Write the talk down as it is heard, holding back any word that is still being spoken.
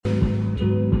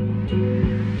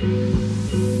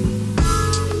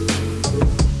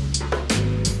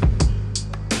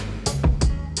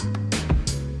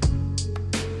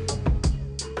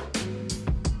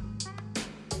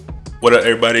What up,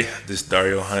 everybody? This is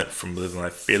Dario Hunt from Living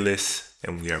Life Fearless,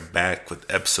 and we are back with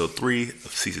episode 3 of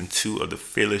season 2 of the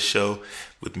Fearless Show.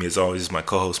 With me, as always, is my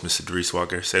co-host, Mr. Dries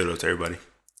Walker. Say what up to everybody.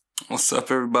 What's up,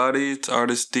 everybody? It's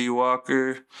Artist D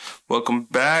Walker. Welcome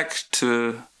back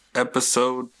to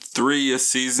episode 3 of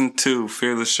season 2,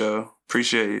 Fearless Show.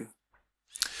 Appreciate you.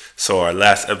 So our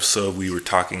last episode, we were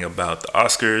talking about the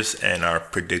Oscars and our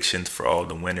predictions for all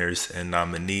the winners and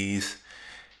nominees.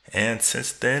 And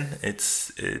since then,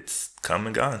 it's come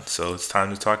and gone. So it's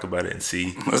time to talk about it and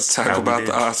see. Let's talk about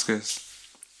the Oscars.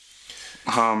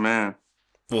 Oh, man.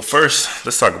 Well, first,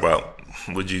 let's talk about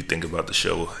what you think about the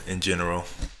show in general.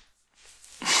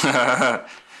 The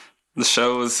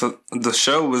show was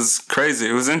crazy.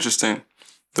 It was interesting.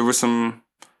 There were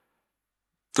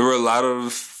a lot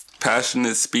of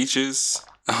passionate speeches.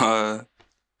 There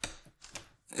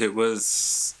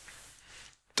was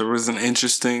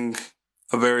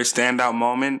a very standout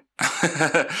moment.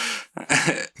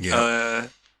 Yeah.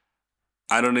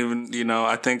 I don't even,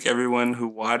 I think everyone who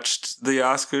watched the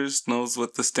Oscars knows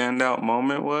what the standout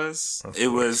moment was. It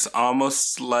was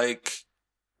almost like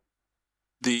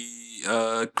the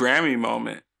Grammy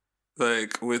moment,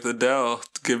 like with Adele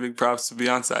giving props to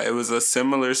Beyonce. It was a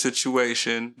similar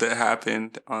situation that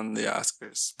happened on the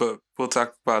Oscars, but we'll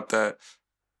talk about that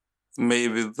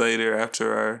maybe later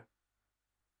after our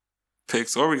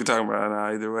picks, or we can talk about it now,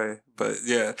 either way. But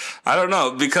yeah, I don't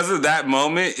know, because of that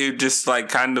moment, it just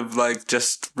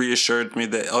just reassured me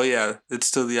that, oh yeah, it's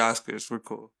still the Oscars, we're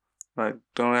cool, like,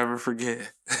 don't ever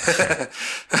forget.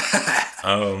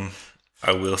 I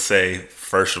will say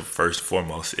first and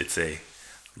foremost, it's a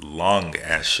long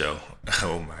ass show.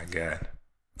 Oh my god.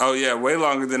 Oh yeah, way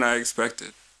longer than I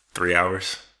expected. 3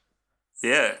 hours.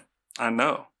 Yeah, I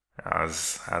know. I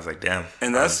was like, damn.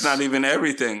 And that's not even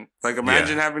everything. Like,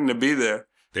 imagine having to be there.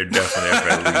 They're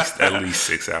definitely at least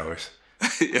 6 hours.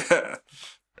 Yeah.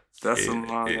 That's some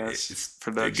long ass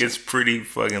production. It gets pretty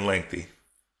fucking lengthy.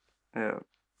 Yeah.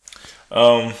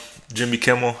 Jimmy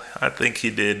Kimmel, I think he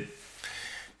did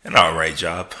an alright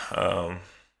job. Forgettable.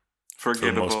 For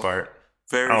the most part.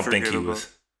 Very I don't forgettable.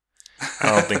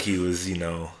 think he was,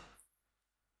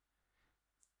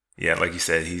 yeah, like you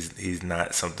said, he's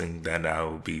not something that I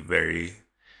would be very,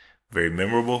 very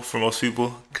memorable for most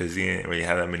people, because he didn't really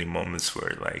have that many moments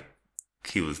where, like,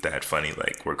 he was that funny,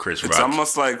 like where Chris Rock. It's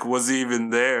almost like, was he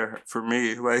even there for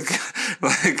me? Like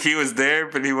he was there,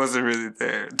 but he wasn't really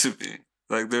there to me.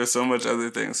 Like, there's so much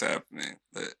other things happening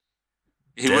that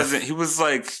he wasn't. He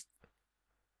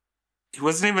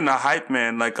wasn't even a hype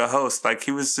man, like a host. Like,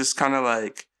 he was just kind of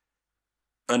like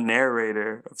a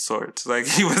narrator of sorts. Like,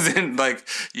 he wasn't like,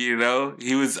 he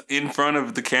was in front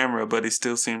of the camera, but he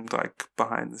still seemed like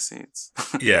behind the scenes.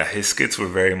 Yeah, his skits were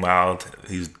very mild.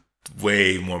 He was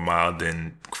way more mild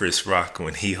than Chris Rock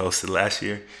when he hosted last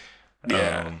year.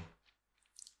 Yeah.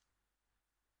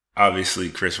 Obviously,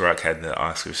 Chris Rock had the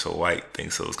Oscar So White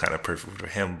thing, so it was kind of perfect for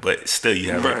him. But still, you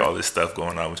have like all this stuff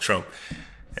going on with Trump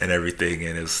and everything,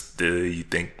 and it's still, you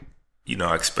think,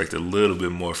 I expect a little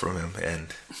bit more from him,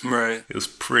 and it was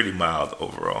pretty mild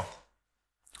overall.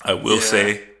 I will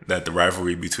say that the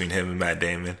rivalry between him and Matt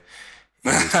Damon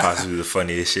is possibly the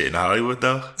funniest shit in Hollywood,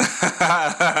 though.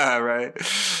 Right.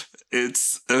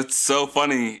 It's so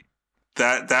funny.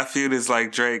 That feud is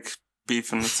like Drake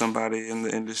beefing with somebody in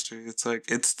the industry. It's like,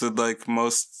 it's the like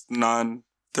most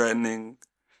non-threatening,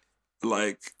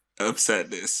 like,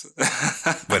 upsetness.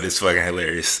 But it's fucking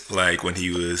hilarious. Like, when he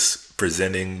was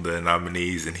presenting the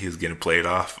nominees and he was getting played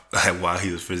off while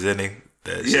he was presenting,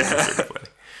 that shit was pretty funny.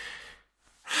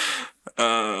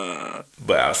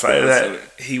 But outside of that,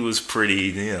 he was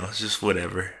pretty, just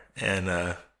whatever.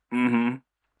 And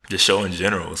the show in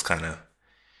general was kind of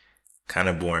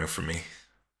boring for me.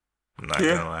 I'm not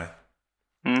gonna lie.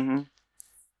 Mm-hmm.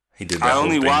 He did. I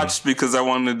only watched because I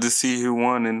wanted to see who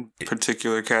won in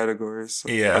particular categories. So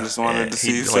I just wanted to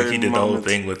see certain he did moments.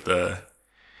 The whole thing with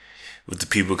the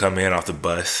people coming in off the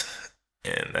bus,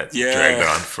 and that dragged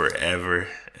on forever.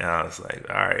 And I was like,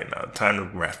 all right, now time to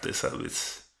wrap this up.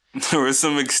 There were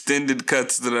some extended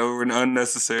cuts that were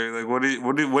unnecessary. Like, what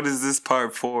is this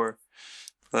part for?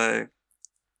 Like,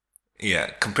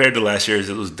 yeah, compared to last year's,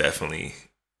 it was definitely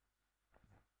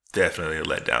a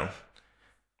letdown.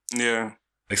 Yeah.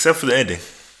 Except for the ending.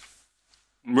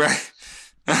 Right.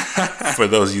 For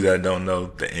those of you that don't know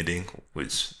the ending,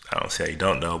 which I don't see how you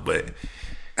don't know, but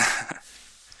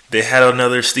they had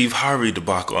another Steve Harvey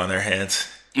debacle on their hands.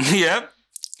 Yep.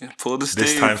 Pull the Steve.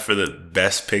 This time for the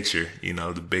best picture,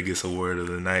 the biggest award of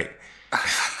the night.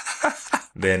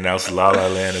 They announced La La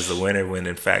Land as the winner when,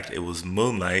 in fact, it was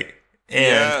Moonlight.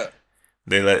 And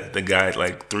they let the guy,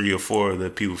 like 3 or 4 of the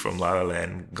people from La La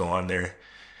Land go on there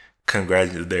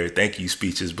their thank you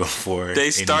speeches before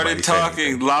they started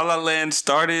talking. La La Land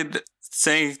started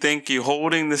saying thank you,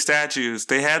 holding the statues.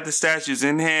 They had the statues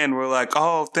in hand. We're like,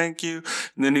 oh, thank you.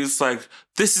 And then he was like,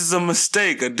 this is a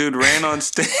mistake. A dude ran on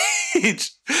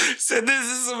stage, said this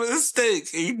is a mistake.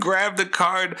 He grabbed the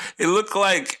card. It looked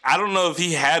like, I don't know if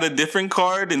he had a different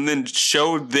card and then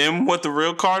showed them what the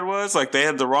real card was. Like they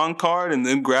had the wrong card and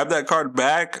then grabbed that card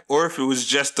back, or if it was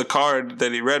just the card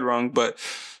that he read wrong. But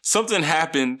something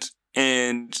happened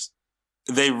and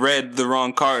they read the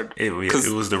wrong card. It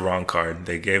was the wrong card.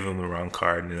 They gave him the wrong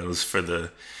card, and it was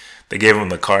they gave him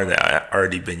the card that had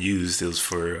already been used. It was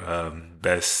for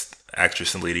best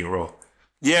actress in leading role.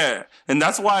 Yeah, and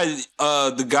that's why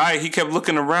the guy, he kept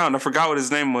looking around. I forgot what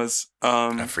his name was.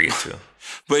 I forget too.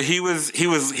 But he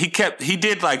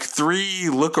did like 3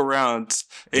 look arounds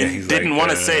and didn't want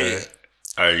to say it.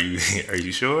 Are you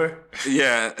sure?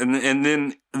 Yeah, and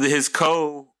then his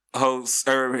co-host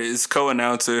or his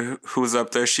co-announcer who was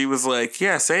up there, she was like,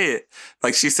 yeah, say it.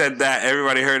 Like she said that,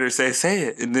 everybody heard her say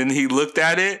it. And then he looked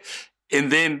at it and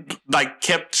then like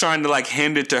kept trying to like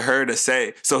hand it to her to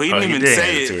say. So he didn't even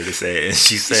say it. To her to say it. And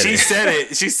she said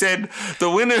it. She said,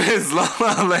 the winner is La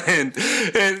La Land.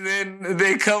 And then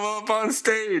they come up on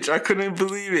stage. I couldn't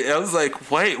believe it. I was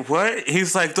like, wait, what?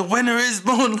 He's like, the winner is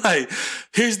Moonlight.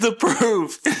 Here's the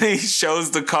proof. And he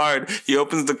shows the card. He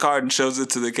opens the card and shows it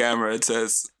to the camera. It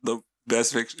says the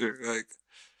best picture. Like,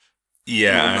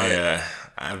 yeah,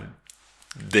 I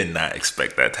did not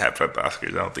expect that to happen at the Oscars.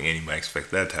 I don't think anybody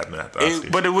expected that to happen at the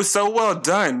Oscars. But it was so well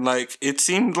done. Like, it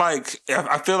seemed like,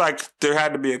 I feel like there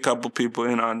had to be a couple people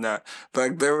in on that.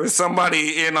 Like, there was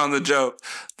somebody in on the joke.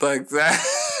 Like, that.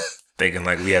 Thinking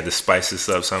like we had to spice this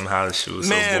up somehow. This shit was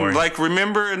so boring. Like,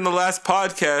 remember in the last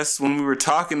podcast when we were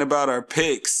talking about our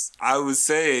picks, I was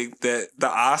saying that the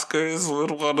Oscars would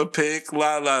want to pick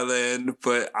La La Land,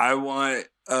 but I want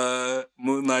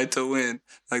Moonlight to win.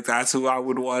 Like, that's who I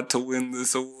would want to win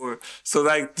this award. So,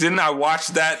 like, didn't I watch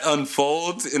that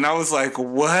unfold? And I was like,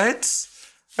 what?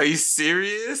 Are you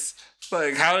serious?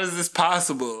 Like, how is this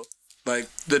possible? Like,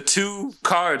 the 2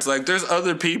 cards, like, there's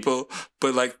other people,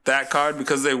 but, like, that card,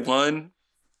 because they won,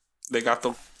 they got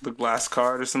the glass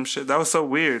card or some shit. That was so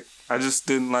weird. I just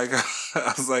didn't like,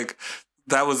 I was like,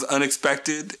 that was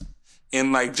unexpected.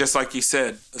 And, like, just like you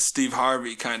said, a Steve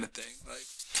Harvey kind of thing. Like,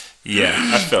 yeah,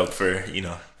 I felt for,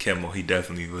 Kimmel. He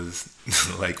definitely was,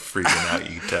 like, freaking out,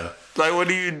 you could tell. Like, what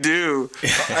do you do? He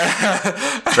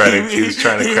was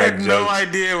trying to crack jokes. He had no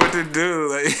idea what to do.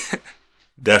 Like,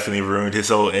 definitely ruined his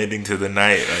whole ending to the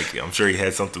night. Like, I'm sure he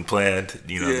had something planned,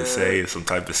 to say, some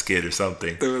type of skit or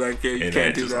something. They were like, yeah, you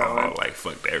can't do that one. Like,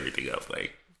 fucked everything up.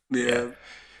 Like, yeah.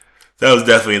 That was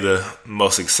definitely the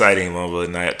most exciting moment of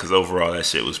the night, because overall that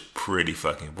shit was pretty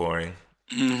fucking boring.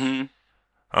 Mm-hmm.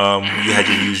 You had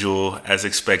your usual, as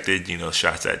expected,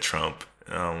 shots at Trump.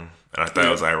 And I thought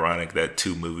it was ironic that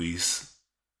 2 movies,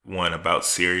 one about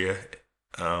Syria,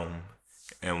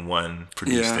 and one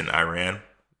produced in Iran.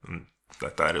 I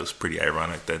thought it was pretty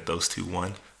ironic that those 2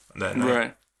 won that night.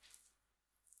 Right.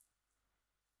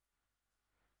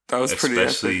 That was pretty epic.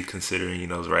 Especially considering, it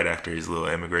was right after his little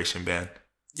immigration ban.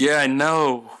 Yeah, I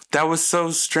know. That was so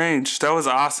strange. That was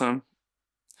awesome.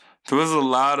 There was a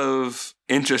lot of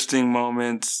interesting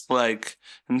moments, like,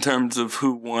 in terms of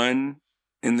who won,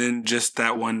 and then just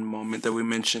that one moment that we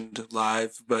mentioned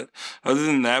live. But other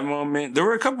than that moment, there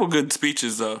were a couple good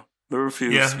speeches, though. There were a few.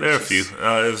 Yeah, there were a few.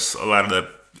 There was a lot of the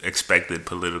expected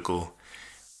political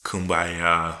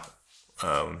kumbaya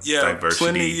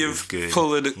diversity.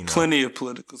 Plenty of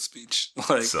political speech.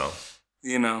 Like, so,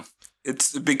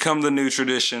 it's become the new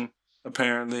tradition.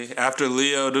 Apparently, after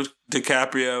Leo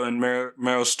DiCaprio and Meryl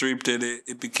Streep did it,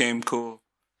 it became cool.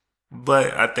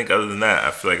 But I think other than that, I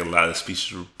feel like a lot of the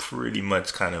speeches were pretty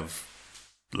much kind of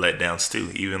letdowns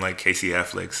too. Even like Casey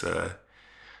Affleck's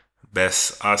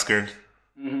best Oscar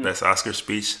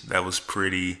speech, that was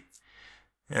pretty,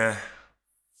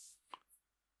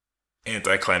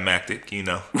 anticlimactic,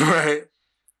 Right.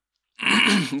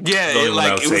 Yeah, it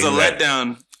was a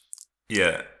letdown.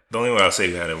 Yeah. The only one I'll say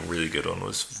who had a really good one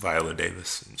was Viola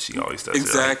Davis. She always does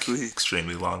exactly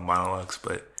extremely long monologues,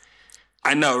 but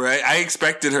I know, right? I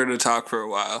expected her to talk for a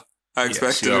while. I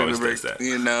expected her to break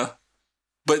that.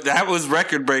 But that was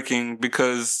record breaking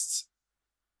because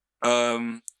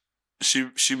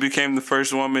she became the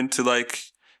first woman to like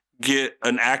get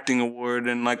an acting award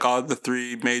in like all the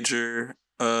 3 major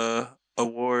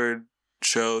award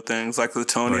show things, like the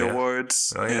Tony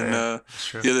Awards and the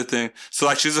other thing. So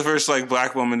like she's the first like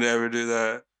Black woman to ever do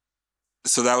that.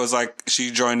 So that was like she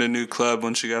joined a new club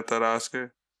when she got that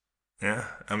Oscar. Yeah,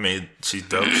 I mean she's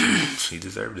dope. She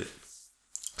deserved it.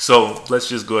 So let's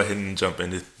just go ahead and jump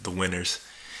into the winners.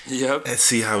 Yep. And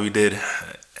see how we did.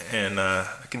 And I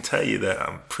can tell you that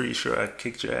I'm pretty sure I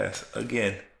kicked your ass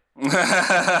again.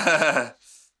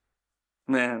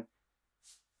 Man.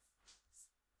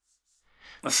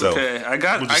 That's so, okay.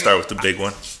 We'll just start with the big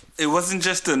one. It wasn't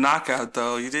just a knockout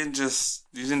though. You didn't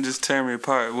just tear me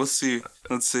apart. We'll see.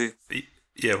 Let's see.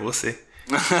 Yeah, we'll see.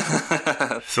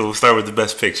 So we'll start with the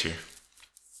best picture.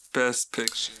 Best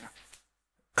picture.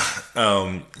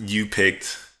 You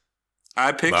picked.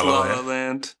 I picked La La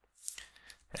Land.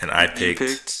 And I picked. You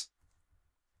picked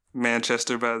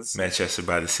Manchester by the Sea. Manchester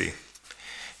by the Sea.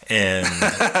 And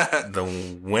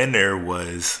the winner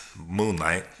was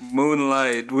Moonlight.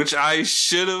 Moonlight, which I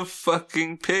should have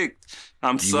fucking picked.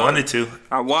 I'm sorry. You wanted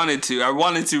to. I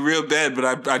wanted to real bad,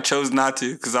 but I chose not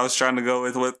to because I was trying to go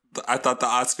with what I thought the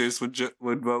Oscars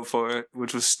would vote for,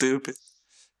 which was stupid.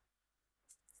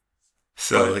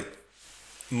 So,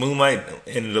 Moonlight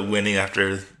ended up winning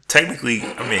after, technically,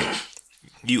 I mean,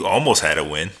 you almost had a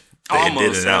win. They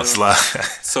did an outslide.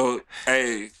 So,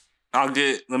 hey, let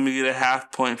me get a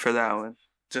half point for that one.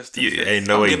 Just ain't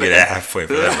no way you get a half point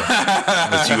for that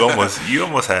one. But you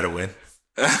almost had a win.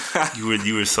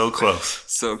 You were so close.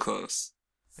 So close.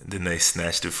 And then they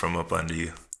snatched it from up under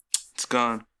you. It's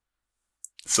gone.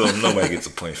 So nobody gets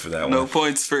a point for that one. No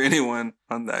points for anyone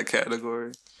on that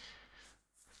category.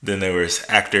 Then there was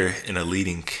actor in a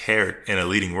leading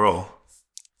role.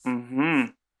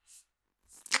 Mm-hmm.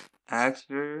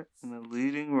 Actor in a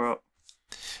leading role.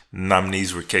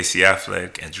 Nominees were Casey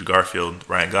Affleck, Andrew Garfield,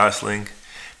 Ryan Gosling,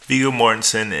 Viggo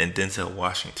Mortensen, and Denzel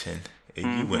Washington.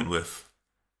 And you went with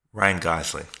Ryan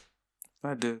Gosling.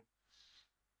 I did.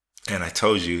 And I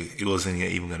told you it wasn't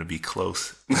even going to be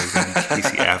close. It was going to be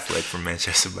Casey Affleck from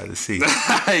Manchester by the Sea.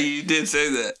 You did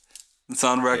say that. It's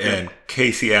on record. And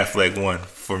Casey Affleck won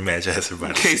for Manchester by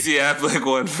the Sea. Casey Affleck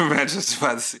won for Manchester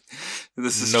by the Sea.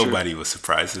 This is Nobody was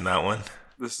surprised in that one.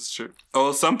 This is true.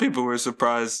 Oh, some people were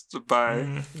surprised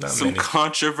by some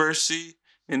controversy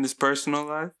in his personal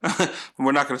life.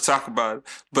 We're not going to talk about it.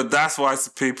 But that's why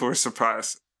some people were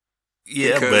surprised.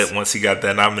 Yeah, but once he got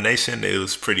that nomination, it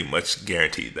was pretty much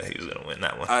guaranteed that he was going to win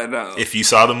that one. I know. If you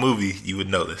saw the movie, you would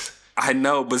know this. I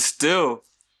know, but still,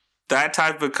 that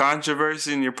type of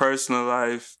controversy in your personal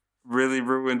life really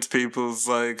ruins people's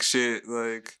shit.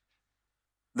 That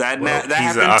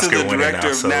happened to the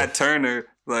director of Nat Turner.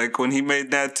 When he made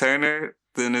Nat Turner,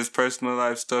 then his personal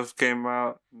life stuff came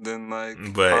out. Then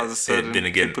but all of a sudden, then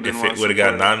again, if it would have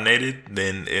got nominated,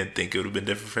 then I think it would have been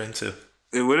different for him too.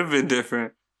 It would have been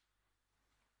different.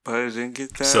 But I didn't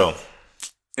get that. So,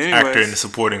 anyways, actor in the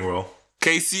supporting role.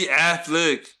 Casey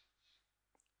Affleck.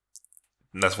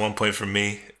 And that's 1 point for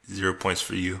me, 0 points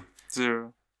for you.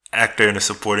 0. Actor in the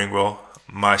supporting role.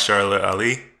 Mahershala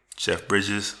Ali, Jeff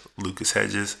Bridges, Lucas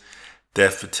Hedges,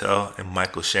 Dev Patel, and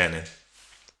Michael Shannon.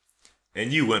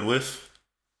 And you went with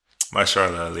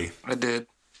Mahershala Ali. I did.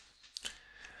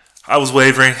 I was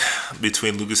wavering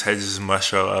between Lucas Hedges and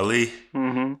Mahershala Ali.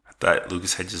 Mm-hmm. I thought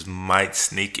Lucas Hedges might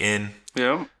sneak in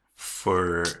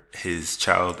for his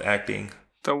child acting.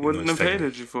 I wouldn't have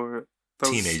hated you for it.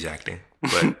 Teenage acting.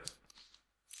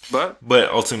 But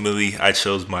ultimately, I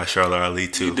chose Mahershala Ali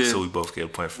too, so we both get a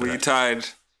point for that. We tied.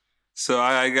 So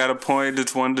I got a point.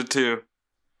 It's 1-2.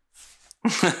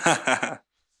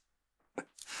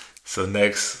 So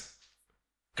next,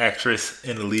 actress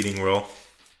in a leading role.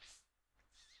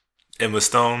 Emma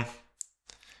Stone,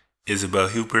 Isabelle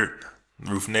Huppert,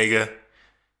 Ruth Negga,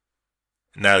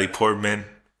 Natalie Portman,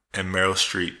 and Meryl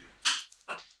Streep.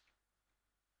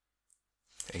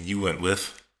 And you went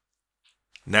with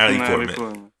Natalie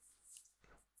Portman.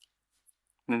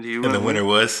 And the winner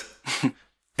was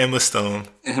Emma Stone,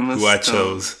 who I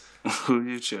chose. Who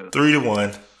you chose?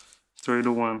 3-1.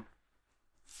 3-1.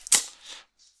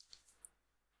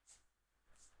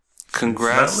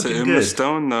 Congrats to Emma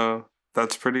Stone, though.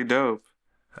 That's pretty dope.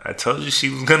 I told you she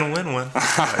was going to win one.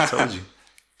 I told you.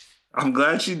 I'm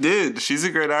glad she did. She's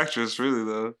a great actress, really,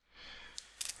 though.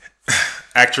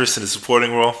 Actress in a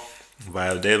supporting role.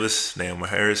 Viola Davis, Naomie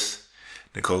Harris,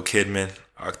 Nicole Kidman,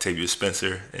 Octavia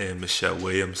Spencer, and Michelle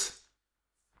Williams.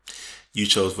 You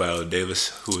chose Viola Davis,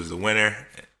 who was the winner.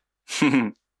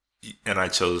 And I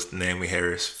chose Naomie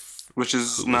Harris. Which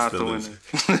is not the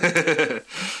winner.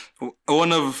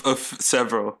 One of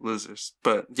several losers.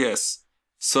 But yes.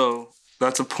 So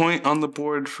that's a point on the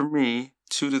board for me.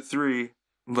 2-3.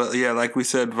 But yeah, like we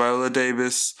said, Viola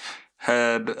Davis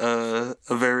had a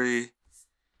very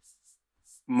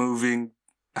moving,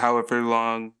 however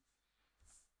long,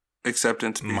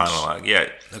 acceptance speech. Monologue, yeah.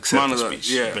 Acceptance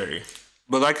speech. Yeah. Very.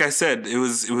 But like I said, it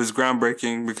was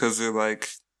groundbreaking because it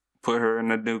put her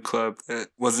in a new club that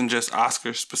wasn't just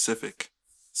Oscar specific.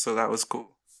 So that was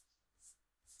cool.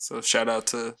 So shout out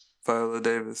to Viola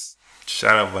Davis.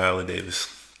 Shout out Viola Davis.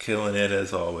 Killing it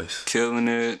as always. Killing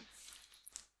it.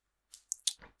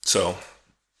 So,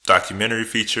 documentary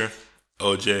feature,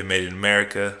 OJ Made in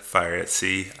America, Fire at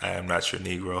Sea, I Am Not Your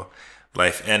Negro,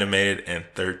 Life Animated, and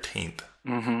 13th.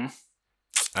 Mm-hmm.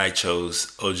 I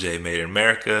chose OJ Made in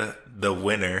America, the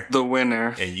winner. The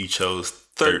winner. And you chose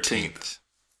 13th.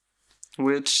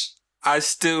 Which I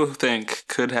still think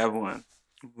could have won.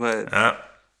 But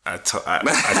I told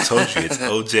you it's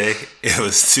OJ. It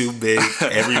was too big.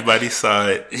 Everybody saw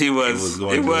it. It was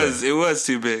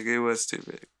too big. It was too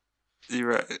big. You're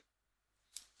right.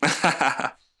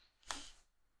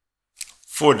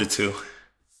 4-2.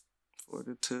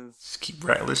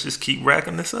 4-2. Let's just keep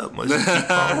racking this up. Let's just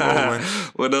keep on rolling.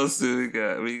 What else do we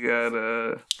got? We got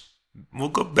we'll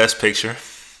go Best Picture.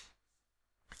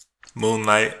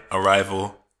 Moonlight,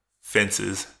 Arrival,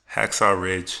 Fences, Hacksaw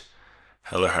Ridge,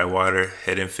 Hell or High Water,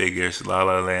 Hidden Figures, La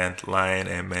La Land, Lion,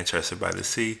 and Manchester by the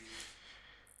Sea.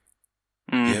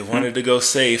 You wanted to go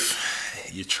safe.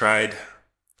 You tried.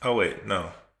 Oh wait,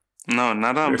 no. No,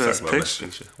 not on Best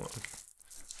Picture.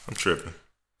 I'm tripping.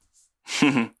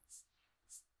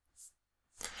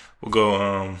 We'll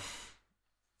go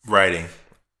writing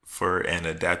for an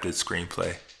adapted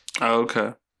screenplay. Oh,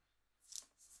 okay.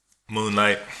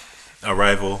 Moonlight,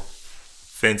 Arrival,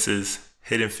 Fences,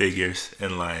 Hidden Figures,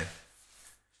 and Lion.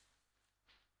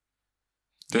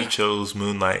 You chose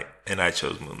Moonlight, and I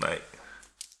chose Moonlight.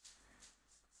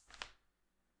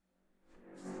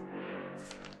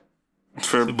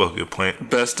 For both good point.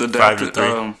 Best adapted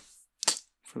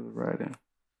for the writing.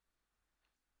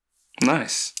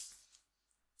 Nice.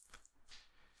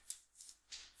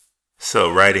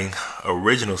 So, writing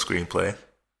original screenplay.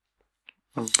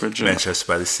 Manchester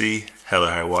by the Sea, Hell or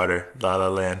High Water, La La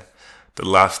Land, The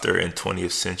Lobster, and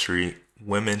 20th Century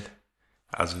Women.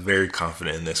 I was very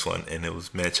confident in this one, and it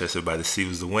was Manchester by the Sea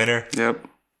was the winner. Yep.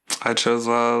 I chose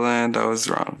La La Land. I was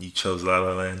wrong. You chose La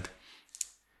La Land.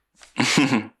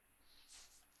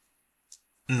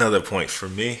 Another point for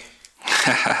me.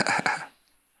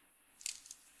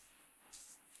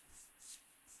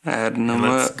 Adding them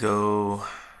up. Let's go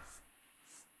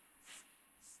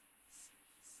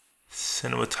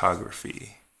cinematography.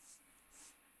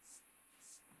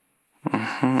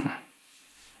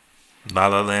 La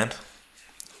La Land,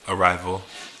 Arrival,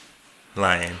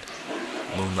 Lion,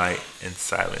 Moonlight, and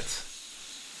Silence.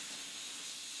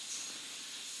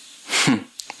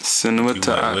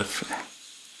 Cinematography.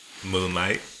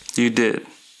 Moonlight. You did.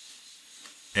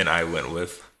 And I went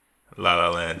with La La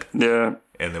Land. Yeah.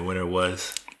 And the winner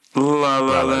was La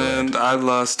La Land. I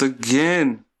lost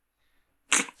again.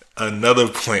 Another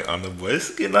point on the board. This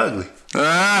is getting ugly.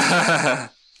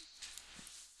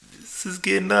 This is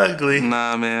getting ugly.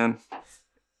 Nah, man.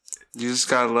 You just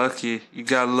got lucky. You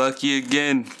got lucky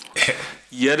again.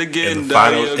 Yet again,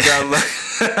 Dario got lucky.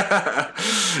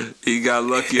 He got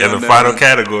lucky in the final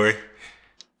category.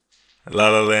 La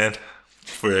La Land.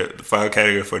 For the final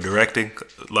category for directing,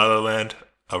 La La Land,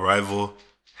 Arrival,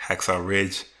 Hacksaw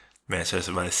Ridge,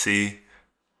 Manchester by the Sea,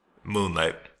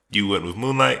 Moonlight. You went with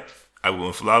Moonlight. I went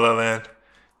with La La Land.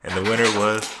 And the winner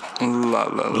was La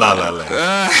La Land.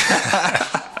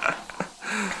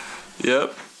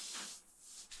 Yep.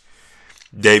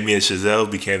 Damien Chazelle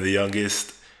became the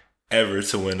youngest ever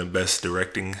to win the Best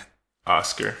Directing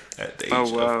Oscar at the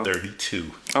age of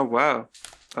 32. Oh, wow.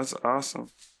 That's awesome.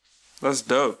 That's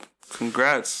dope.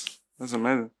 Congrats. That's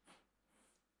amazing.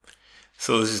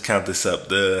 So let's just count this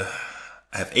up. I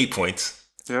have 8 points.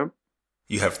 Yep.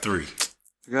 You have 3.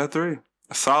 You got 3.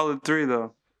 A solid 3,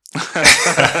 though.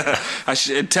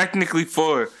 Technically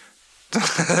 4.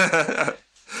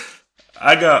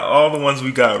 I got all the ones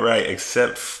we got right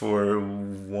except for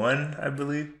one, I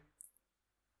believe.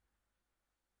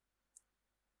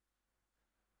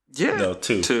 Yeah. No,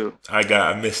 2.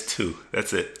 I missed 2.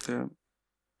 That's it. Yeah.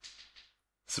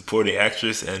 Supporting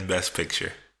actress and Best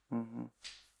Picture. Mm-hmm.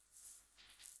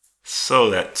 So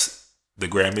that's the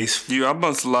Grammys. You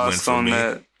almost lost on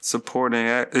that supporting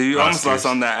actor. You almost lost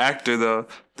on that actor though.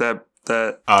 That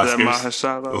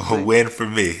Mahershala. Win for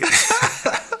me.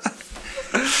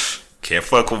 Can't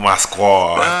fuck with my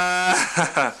squad.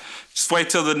 Just wait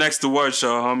till the next award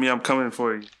show, homie. I'm coming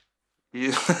for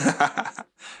you.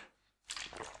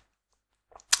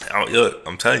 Look,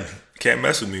 I'm telling you, you can't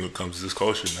mess with me when it comes to this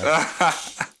culture, man.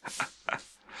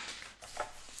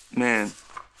 Man,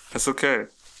 that's okay.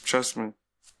 Trust me.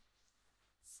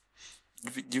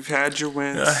 You've had your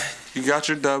wins. You got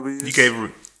your W's. You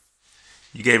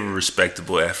gave a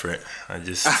respectable effort. I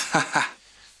just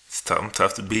It's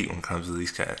tough to beat when it comes to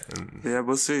these cats. Yeah,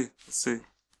 we'll see.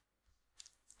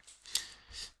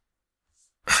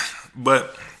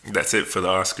 But that's it for the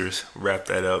Oscars. Wrap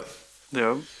that up.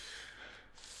 Yeah.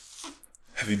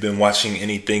 Have you been watching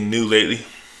anything new lately?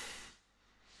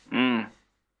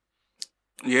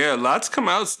 Yeah, lots come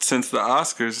out since the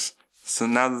Oscars. So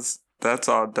now that's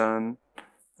all done.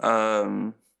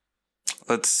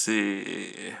 Let's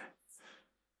see.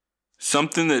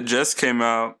 Something that just came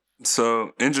out.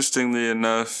 So, interestingly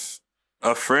enough,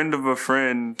 a friend of a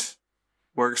friend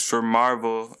works for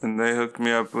Marvel, and they hooked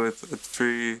me up with a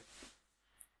free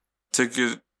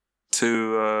ticket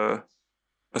to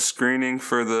a screening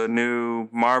for the new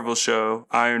Marvel show,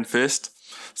 Iron Fist.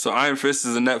 So, Iron Fist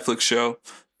is a Netflix show,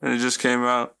 and it just came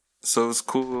out. So, it was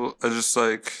cool. I just,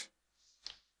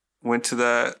 went to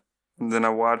that, and then I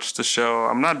watched the show.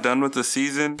 I'm not done with the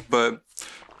season, but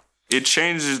it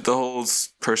changes the whole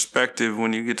perspective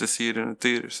when you get to see it in a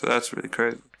theater. So that's really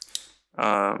crazy.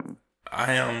 I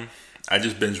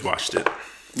just binge watched it.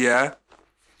 Yeah.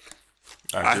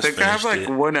 I think I have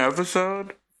one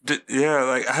episode.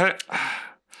 I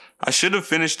should have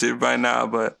finished it by now,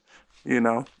 but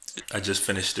I just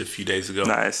finished it a few days ago.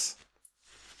 Nice.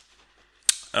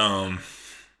 I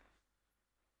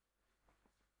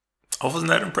wasn't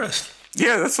that impressed.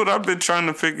 Yeah, that's what I've been trying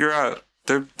to figure out.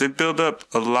 They build up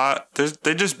a lot.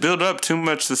 They just build up too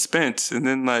much suspense, and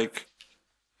then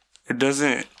it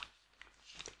doesn't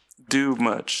do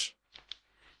much.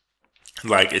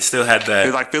 It still had that.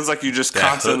 It feels like you're just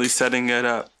constantly setting it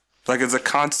up. It's a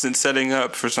constant setting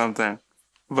up for something,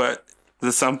 but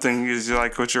the something is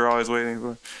what you're always waiting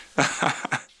for.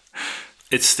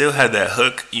 It still had that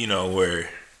hook,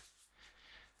 where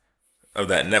of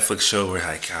that Netflix show where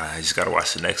I just gotta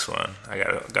watch the next one. I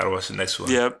gotta watch the next one.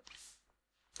 Yep.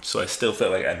 So I still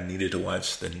felt like I needed to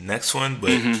watch the next one,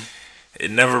 but it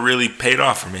never really paid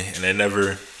off for me, and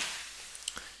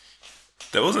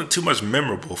that wasn't too much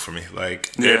memorable for me.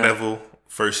 Daredevil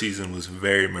first season was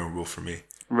very memorable for me.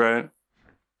 Right.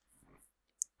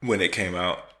 When it came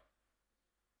out.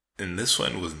 And this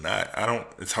one was not.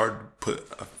 It's hard to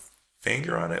put a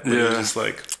finger on it, but it was just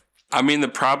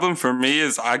the problem for me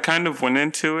is I kind of went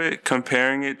into it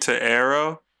comparing it to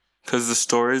Arrow because the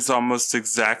story is almost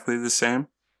exactly the same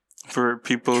for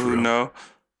people who know.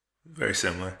 Very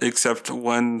similar. Except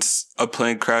one's a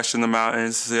plane crash in the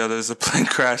mountains, the other's a plane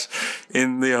crash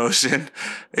in the ocean.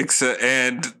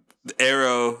 And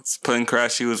Arrow's plane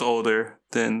crash, he was older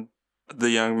than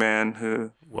the young man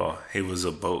who... Well, he was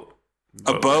a boat.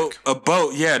 A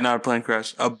boat, yeah, not a plane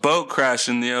crash. A boat crash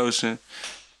in the ocean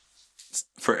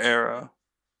for Arrow.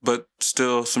 But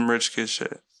still some rich kid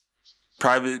shit.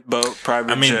 Private boat,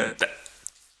 private jet.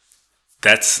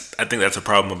 I think that's a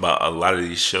problem about a lot of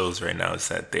these shows right now is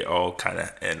that they all kind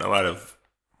of, and a lot of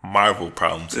Marvel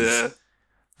problems is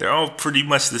they're all pretty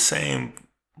much the same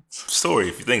story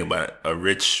if you think about it. A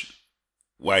rich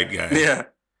white guy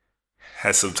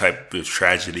has some type of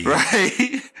tragedy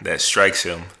that strikes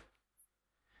him,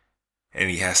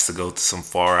 and he has to go to some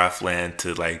far off land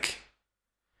to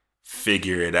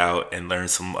figure it out and learn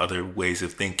some other ways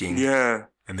of thinking. Yeah.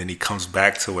 And then he comes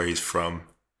back to where he's from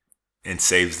and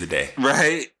saves the day.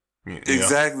 Right.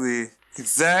 Exactly.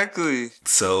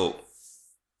 So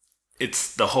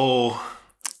it's the whole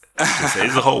it's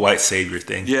the whole white savior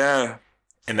thing. Yeah.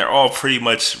 And they're all pretty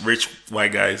much rich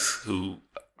white guys who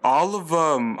all of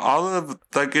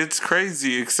it's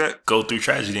crazy except go through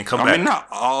tragedy and come back. Not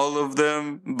all of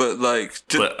them, but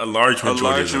but a large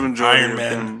majority of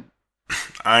them.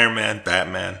 Iron Man,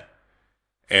 Batman,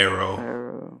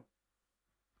 Arrow.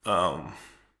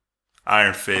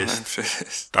 Iron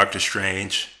Fist, Doctor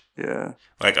Strange. Yeah.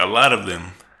 A lot of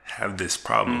them have this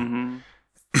problem.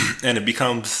 And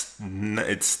it's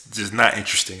just not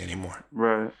interesting anymore.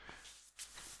 Right.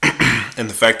 And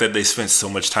the fact that they spent so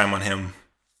much time on him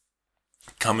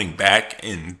coming back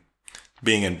and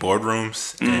being in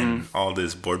boardrooms and all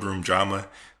this boardroom drama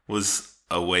was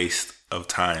a waste of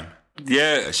time.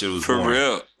 Yeah. That shit was for boring.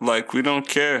 real. We don't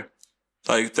care.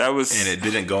 That was... And it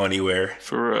didn't go anywhere.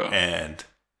 For real. And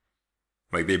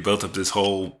they built up this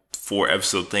whole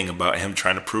 4-episode thing about him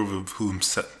trying to prove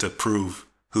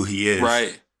who he is.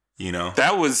 Right.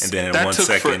 That was... And then in 1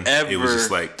 second, forever. It was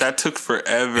just that took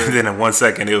forever. And then in 1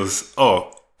 second, it was,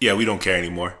 oh, yeah, we don't care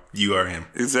anymore. You are him.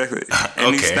 Exactly.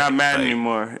 And he's not mad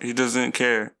anymore. He doesn't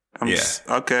care.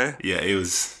 Okay. Yeah, it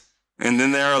was... And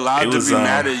then they're allowed to be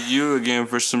mad at you again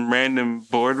for some random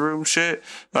boardroom shit.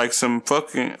 Some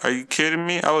fucking... Are you kidding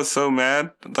me? I was so mad.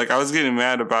 I was getting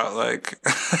mad about,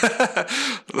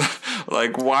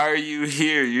 why are you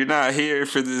here? You're not here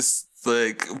for this,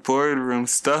 boardroom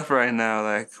stuff right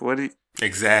now. What do you...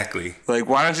 Exactly. Like,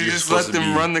 why don't you just let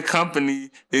them run the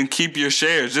company and keep your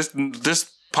shares?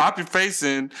 Just pop your face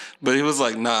in. But he was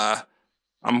like, nah,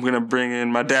 I'm going to bring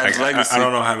in my dad's legacy. I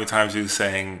don't know how many times he was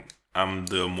saying, I'm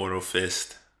the immortal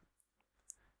fist,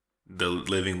 the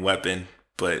living weapon,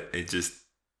 but it just...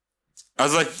 I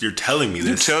was like... You're telling me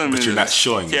this, but you're not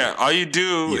showing me. Yeah, all you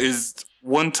do is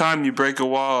one time you break a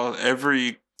wall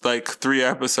every, 3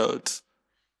 episodes.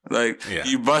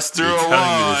 You bust through a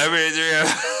wall every 3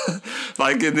 episodes.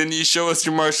 And then you show us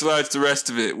your martial arts the rest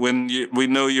of it when we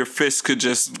know your fist could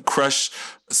just crush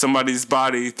somebody's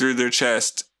body through their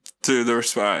chest, through their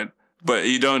spine. But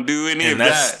you don't do any of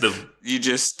that. You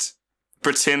just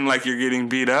pretend like you're getting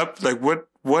beat up.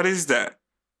 What is that?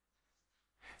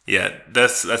 Yeah,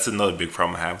 that's another big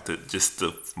problem I have. Just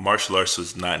the martial arts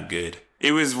was not good.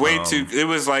 It was way too... It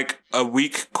was like a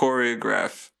weak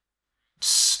choreograph.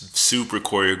 Super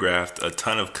choreographed, a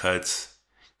ton of cuts.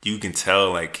 You can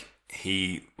tell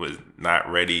he was not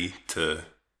ready to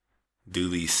do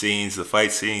these scenes, the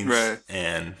fight scenes, right.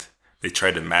 And they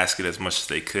tried to mask it as much as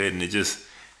they could, and it just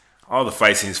all the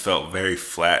fight scenes felt very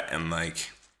flat and like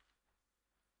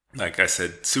I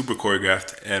said, super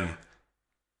choreographed. And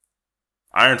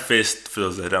Iron Fist, for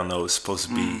those that don't know, is supposed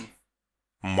to be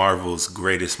Marvel's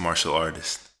greatest martial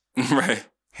artist, right?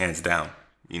 Hands down,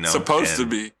 supposed to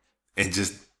be. It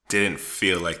just didn't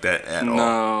feel like that at all.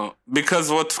 No, because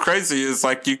what's crazy is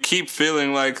you keep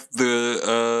feeling like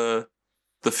the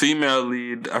female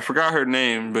lead. I forgot her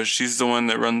name, but she's the one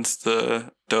that runs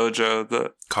the dojo.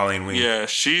 The Colleen Wing. Yeah,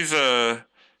 she's a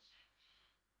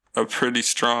pretty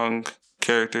strong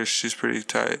character. She's pretty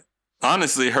tight.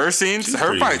 Honestly, her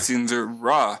fight scenes are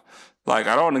raw. I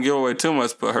don't want to give away too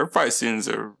much, but her fight scenes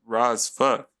are raw as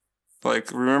fuck.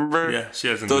 Remember? Yeah, she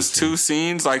has those 2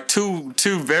 scenes, two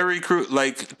very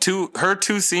her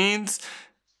 2 scenes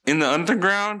in the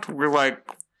underground were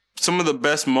some of the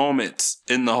best moments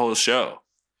in the whole show.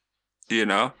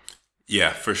 Yeah,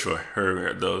 for sure.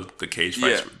 The cage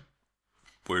fights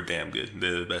were damn good.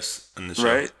 They're the best in the show.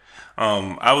 Right.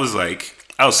 I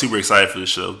was super excited for the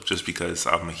show just because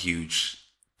I'm a huge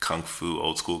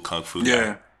old school kung fu guy.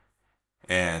 Yeah.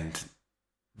 And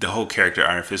the whole character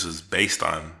Iron Fist was based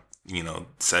on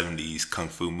 70s kung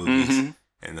fu movies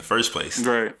in the first place.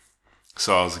 Right.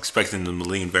 So I was expecting them to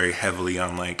lean very heavily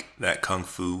on that kung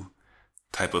fu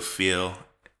type of feel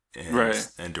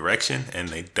and direction, and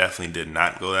they definitely did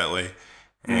not go that way.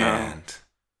 And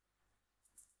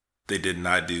they did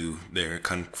not do their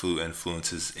kung fu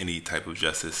influences any type of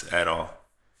justice at all.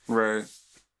 Right.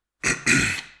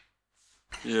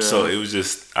 Yeah. So it was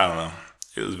just, I don't know.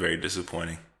 It was very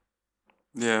disappointing.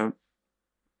 Yeah.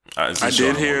 I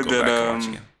did hear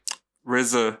that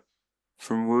RZA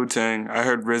from Wu-Tang, I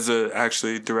heard RZA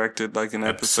actually directed an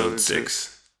episode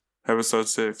 6. Episode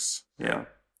 6. Yeah.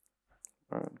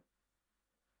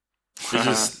 It's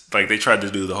just they tried to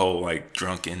do the whole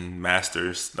drunken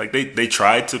masters. They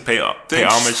tried to pay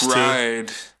homage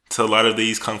to a lot of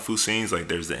these kung fu scenes.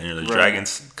 There's the Enter the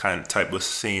Dragons kind of type of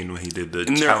scene when he did the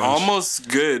and challenge. They're almost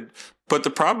good. But the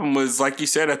problem was, like you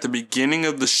said at the beginning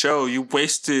of the show, you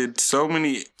wasted so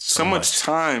much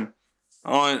time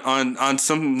on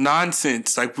some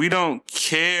nonsense. We don't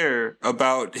care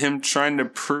about him trying to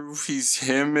prove he's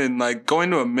him and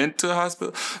going to a mental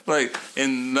hospital.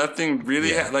 And nothing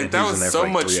really that was so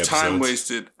much time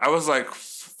wasted. I was like,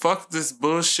 fuck this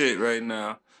bullshit right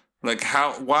now.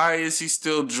 Why is he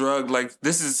still drugged?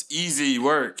 This is easy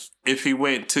work if he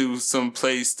went to some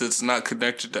place that's not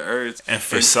connected to Earth. And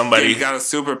for somebody... He got a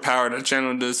superpower to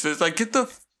channel into his fist. Get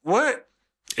the... What?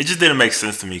 It just didn't make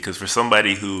sense to me, because for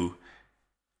somebody who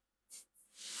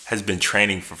has been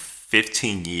training for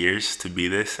 15 years to be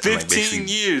this... 15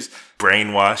 years!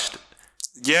 Brainwashed.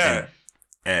 Yeah.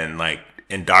 And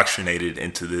indoctrinated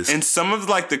into this. And some of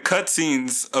the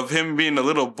cutscenes of him being a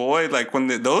little boy,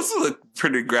 those look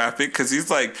pretty graphic, because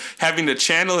he's having to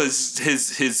channel his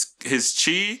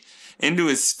chi into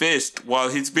his fist while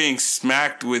he's being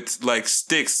smacked with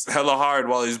sticks hella hard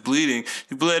while he's bleeding.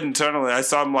 He bled internally. I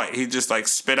saw him he just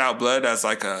spit out blood as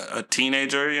a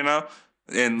teenager,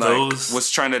 and was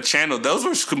trying to channel. Those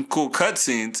were some cool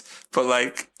cutscenes,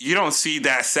 but you don't see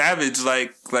that savage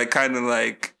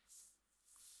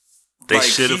They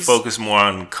should have focused more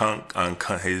on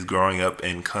his growing up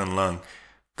in Kunlun.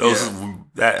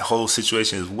 That whole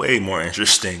situation is way more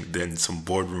interesting than some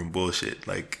boardroom bullshit.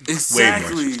 Exactly. Way more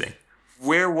interesting.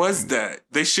 Where was that?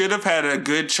 They should have had a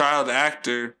good child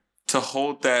actor to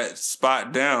hold that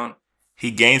spot down. He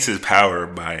gains his power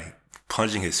by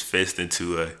punching his fist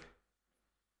into a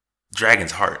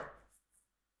dragon's heart.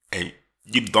 And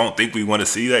you don't think we want to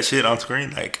see that shit on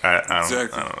screen? I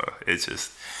don't know. It's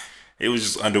just... it was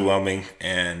just underwhelming,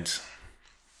 and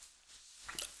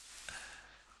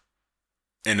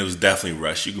it was definitely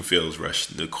rushed. You can feel it was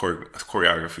rushed. The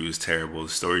choreography was terrible. The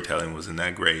storytelling wasn't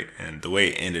that great, and the way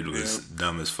it ended was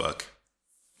dumb as fuck.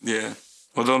 Yeah.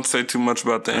 Well, don't say too much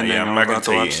about the ending. I'm not going to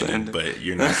tell you the ending, but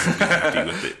you're not going to be happy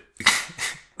with it.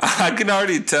 I can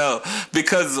already tell,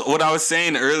 because what I was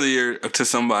saying earlier to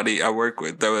somebody I work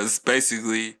with, that was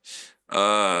basically,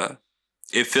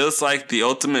 it feels like the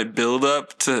ultimate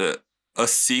build-up to a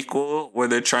sequel where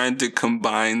they're trying to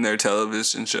combine their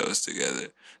television shows together.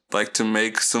 Like, to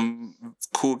make some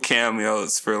cool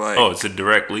cameos for, like... Oh, it's a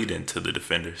direct lead into The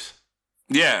Defenders.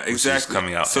 Yeah, exactly.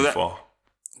 Coming out in fall.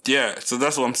 Yeah, so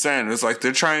that's what I'm saying. It's like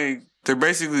they're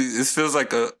basically, it feels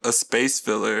like a space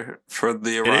filler for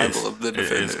the arrival of the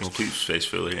Defenders. It is a complete space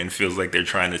filler, and it feels like they're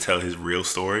trying to tell his real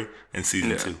story in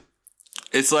season 2.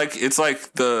 It's like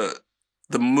the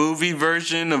movie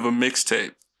version of a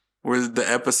mixtape, where the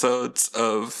episodes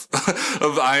of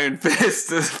Iron Fist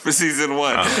for season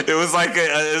 1. It was like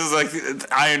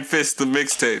Iron Fist the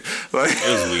mixtape. Like, it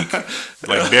was weak.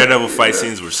 Like, Daredevil fight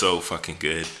scenes were so fucking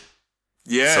good.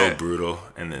 Yeah, so brutal.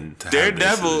 And then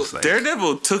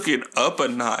Daredevil took it up a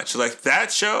notch. Like,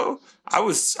 that show, I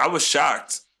was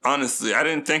shocked. Honestly, I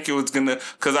didn't think it was gonna,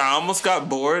 because I almost got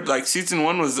bored. Like, season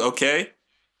 1 was okay,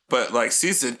 but like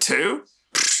season 2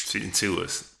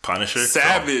 was Punisher,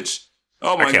 savage.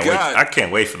 Oh my god! I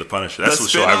can't wait for the Punisher. That's the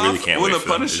show I really can't wait for. The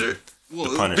Punisher.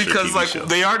 Because like show.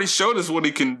 They already showed us what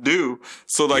he can do,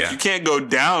 so like you can't go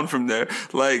down from there.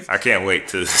 Like, I can't wait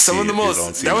to see some of the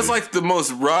most. That was like the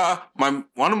most raw. One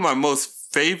of my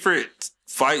most favorite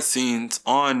fight scenes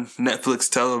on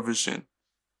Netflix television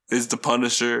is the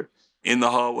Punisher in the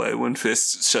hallway when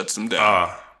Fist shuts him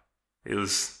down. It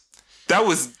was. That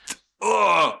was.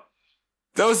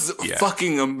 That was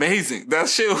fucking amazing. That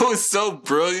shit was so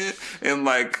brilliant, and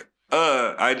like.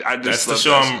 I just that's the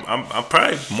show. I'm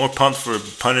probably more pumped for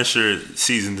Punisher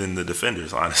season than the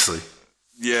Defenders, honestly.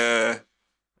 Yeah,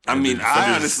 I mean,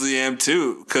 I honestly am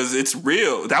too, because it's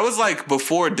real. That was like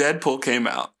before Deadpool came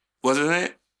out, wasn't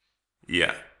it?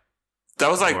 Yeah, that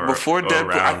was like before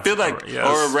Deadpool. Around, I feel like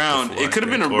around. Before, it could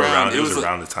have been around. It was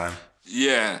around the time.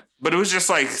 Yeah, but it was just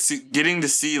like getting to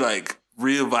see like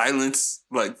real violence,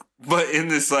 like, but in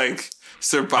this like.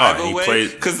 Survival way,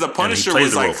 because the Punisher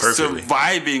was like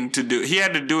surviving to do. He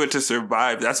had to do it to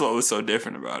survive. That's what was so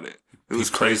different about it. He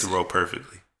plays the role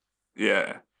perfectly.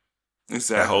 Yeah,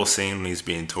 exactly. That whole scene when he's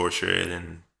being tortured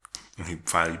and he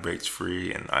finally breaks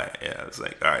free, and I was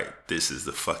like, all right, this is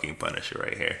the fucking Punisher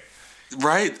right here.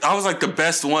 Right, I was like the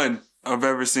best one I've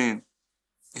ever seen.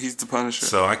 He's the Punisher.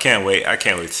 So I can't wait. I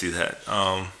can't wait to see that.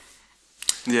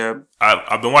 Yeah,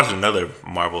 I've been watching another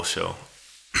Marvel show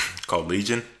called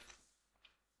Legion.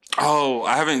 Oh,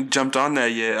 I haven't jumped on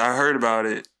that yet. I heard about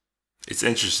it. It's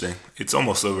interesting. It's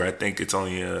almost over. I think it's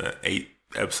only a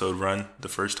 8-episode run the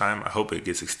first time. I hope it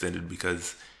gets extended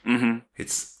because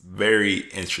it's very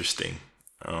interesting.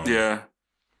 Yeah.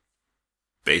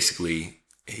 Basically,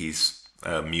 he's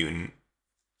a mutant,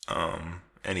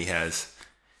 and he has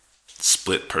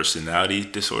split personality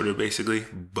disorder, basically.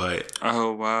 But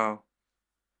oh wow.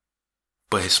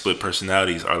 But his split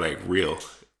personalities are like real,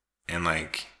 and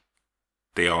like.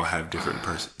 They all have different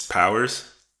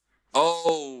powers.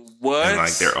 Oh, what? And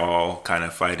like they're all kind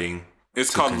of fighting.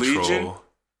 It's called Legion.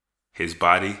 His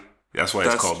body. That's why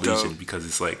it's called dope. Legion, because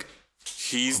it's like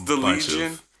he's the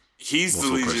Legion. He's the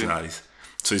Legion. Personalities.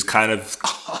 So he's kind of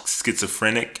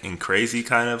schizophrenic and crazy,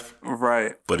 kind of.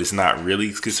 Right. But it's not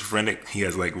really schizophrenic. He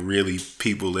has like really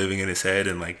people living in his head,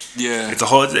 and like it's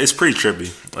It's pretty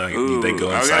trippy. Like they go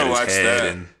inside his head,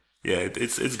 and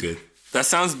it's good. That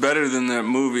sounds better than that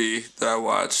movie that I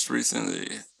watched recently,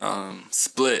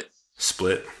 Split.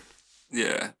 Split?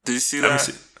 Yeah. Did you see that?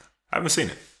 I haven't seen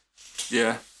it.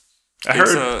 Yeah.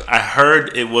 I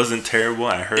heard it wasn't terrible.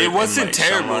 It wasn't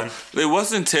terrible. It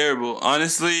wasn't terrible.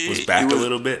 Honestly. Was back a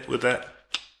little bit with that.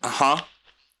 Uh-huh.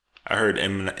 I heard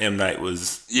M. Night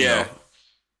was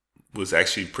was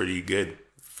actually pretty good.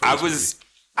 I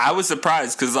was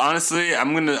surprised because honestly,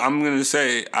 I'm gonna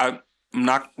say I'm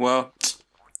not well.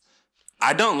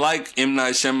 I don't like M.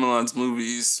 Night Shyamalan's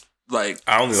movies like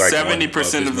I only like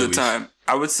 70% of the time.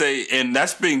 I would say, and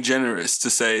that's being generous to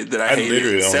say that I hate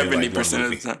it 70%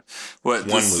 of the time. What?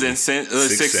 One movie.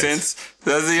 Sixth Sense?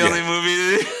 That's the only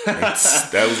movie?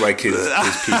 That was like his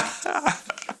peak.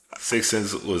 Sixth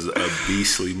Sense was a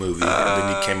beastly movie. And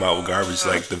then he came out with garbage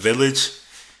like The Village.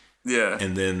 Yeah.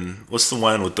 And then, what's the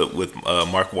one with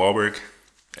Mark Wahlberg?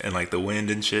 And like the wind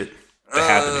and shit? The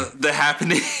Happening. The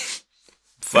Happening.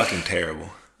 Fucking terrible.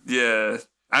 Yeah.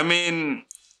 I mean,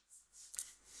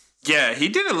 Yeah, he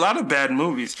did a lot of bad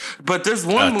movies. But there's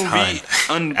one movie,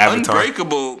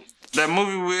 Unbreakable, that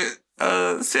movie with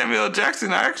Samuel L.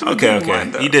 Jackson. I actually didn't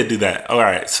mind that. He did do that. All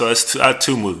right, so it's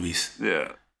two movies.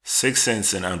 Yeah. Sixth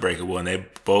Sense and Unbreakable, and they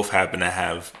both happen to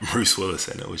have Bruce Willis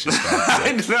in it, which is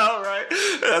I know, right?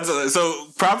 So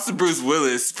props to Bruce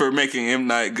Willis for making M.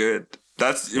 Night good.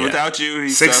 Without you,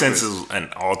 he's Sixth Sense is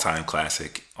an all-time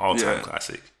classic.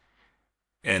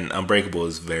 And Unbreakable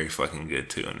is very fucking good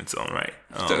too in its own right.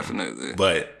 Definitely.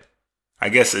 But I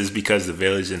guess it's because The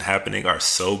Village and Happening are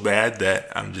so bad that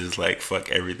I'm just like, fuck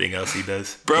everything else he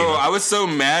does. Bro, you know? I was so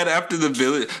mad after The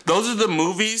Village. Those are the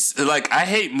movies, like, I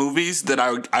hate movies that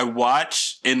I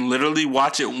watch and literally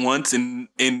watch it once and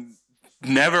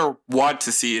never want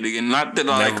to see it again. Not that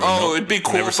it'd be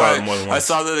cool if I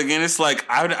saw that again. It's like,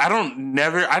 I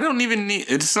don't even need,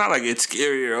 it's not like it's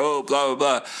scary or blah, blah,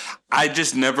 blah. I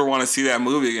just never want to see that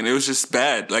movie again. It was just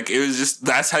bad. Like, it was just,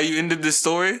 that's how you ended the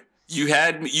story?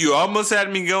 You almost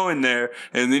had me going there,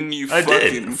 and then I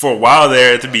did. For a while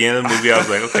there at the beginning of the movie, I was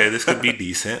like, okay, this could be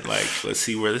decent. Like, let's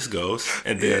see where this goes.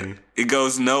 And then it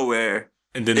goes nowhere.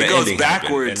 And then it goes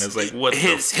backwards. And it's like, what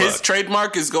his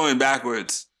trademark is going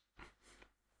backwards.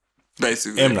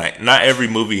 Basically. M. Night. Not every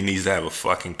movie needs to have a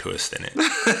fucking twist in it.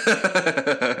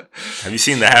 Have you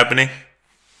seen The Happening?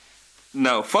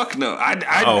 No, fuck no.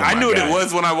 I knew what it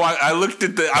was when I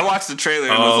watched the trailer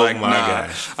and was like, nah.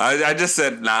 Gosh. I just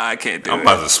said, nah, I can't do it. I'm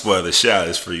about to spoil the shit out of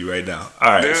this for you right now. All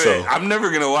right, so I'm never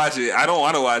gonna watch it. I don't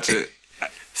want to watch it.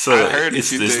 So I heard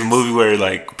it's a movie where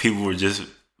like people were just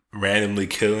randomly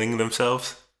killing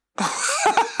themselves.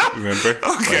 Remember?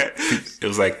 Okay. Like, it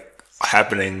was like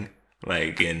happening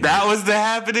like in that was The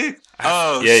Happening.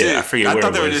 Oh yeah, shit! Yeah, I forget where I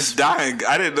thought they were just dying.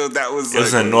 I didn't know that was. It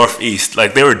was in the Northeast.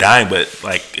 Like they were dying, but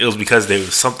like it was because there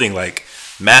was something like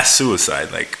mass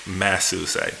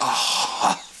suicide.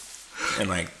 Oh. And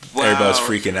like everybody's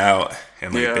freaking out,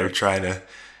 and like they're trying to.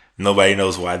 Nobody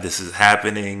knows why this is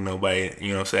happening. Nobody,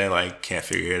 you know what I'm saying? Like can't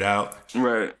figure it out.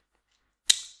 Right.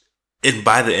 And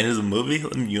by the end of the movie,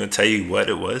 I'm gonna tell you what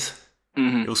it was.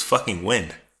 Mm-hmm. It was fucking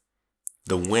wind.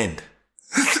 The wind.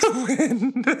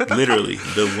 Literally,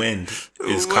 the wind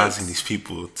is causing these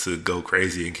people to go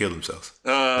crazy and kill themselves.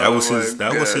 That was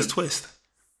his twist.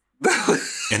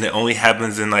 And it only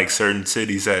happens in like certain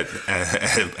cities at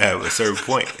a certain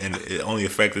point, and it only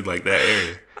affected like that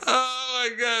area. Oh my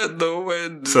god, the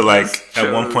wind. So like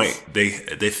at one point they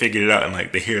figured it out, and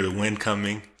like they hear the wind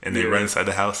coming, and they run inside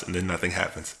the house, and then nothing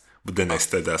happens. But then they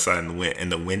stood outside in the wind, and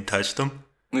the wind touched them.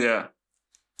 Yeah.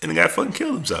 And the guy fucking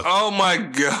killed himself. Oh my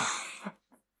god.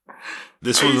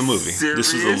 This was a movie.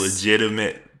 This was a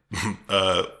legitimate,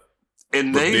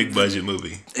 big budget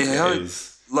movie. Yeah, it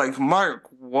was like Mark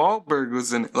Wahlberg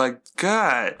was in it. Like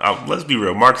God. Let's be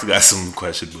real. Mark's got some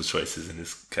questionable choices in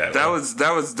his catalog.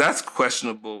 That's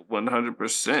questionable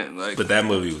 100%. Like, but that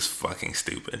movie was fucking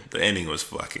stupid. The ending was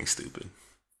fucking stupid.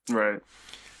 Right.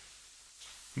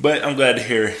 But I'm glad to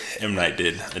hear M. Night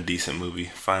did a decent movie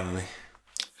finally.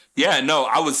 Yeah, no,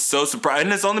 I was so surprised,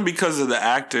 and it's only because of the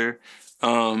actor.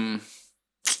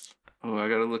 I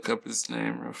gotta look up his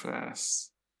name real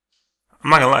fast. I'm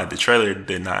not gonna lie, the trailer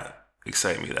did not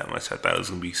excite me that much. I thought it was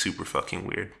gonna be super fucking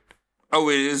weird. Oh,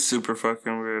 it is super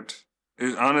fucking weird.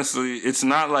 Honestly, it's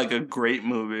not like a great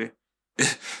movie.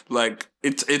 Like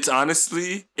it's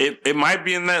honestly, it might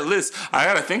be in that list. I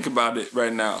gotta think about it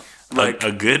right now. Like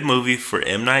a good movie for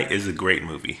M. Night is a great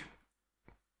movie.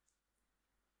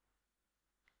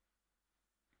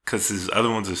 Because his other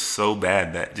ones are so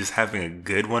bad that just having a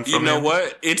good one from him. You know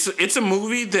what? It's a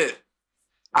movie that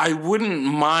I wouldn't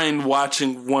mind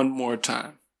watching one more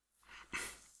time.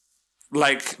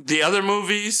 Like, the other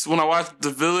movies, when I watched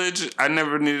The Village, I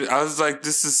was like,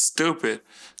 this is stupid.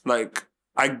 Like,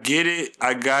 I get it,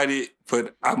 I got it,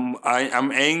 but I'm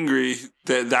angry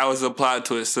that was a plot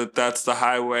twist, that's the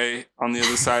highway on the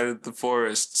other side of the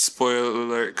forest. Spoiler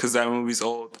alert, because that movie's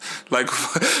old. Like,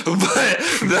 but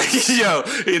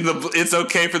it's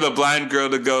okay for the blind girl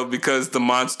to go because the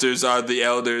monsters are the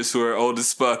elders who are old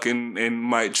as fuck and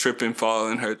might trip and fall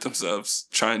and hurt themselves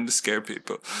trying to scare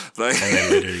people. Like, and they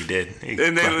literally did. He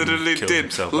killed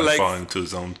himself by falling into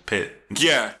his own pit.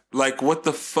 Yeah, like what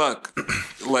the fuck?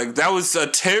 Like that was a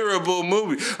terrible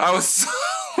movie. I was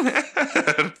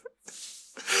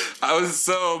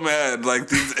so mad. Like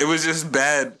it was just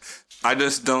bad. I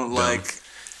just don't like.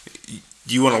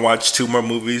 You want to watch 2 more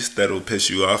movies that'll piss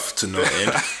you off to no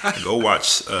end? Go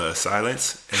watch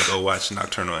Silence and go watch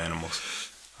Nocturnal Animals.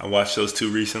 I watched those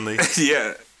 2 recently.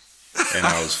 Yeah. And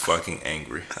I was fucking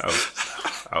angry.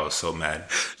 I was so mad.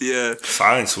 Yeah.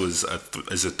 Silence is a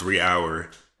 3-hour.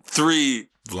 3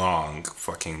 long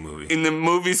fucking movie. And the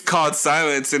movie's called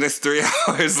Silence, and it's 3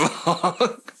 hours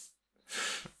long.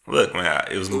 Look, man,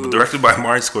 it was directed by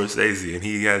Martin Scorsese, and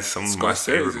he has some of my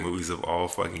favorite movies of all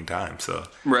fucking time. So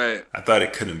right, I thought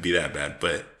it couldn't be that bad,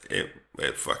 but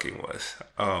it fucking was.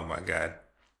 Oh my god!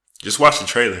 Just watch the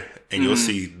trailer, and you'll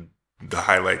see the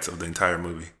highlights of the entire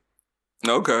movie.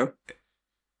 Okay.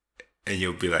 And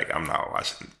you'll be like, I'm not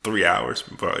watching 3 hours,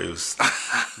 bro. It was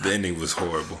the ending was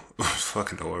horrible. It was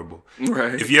fucking horrible.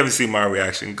 Right. If you haven't seen my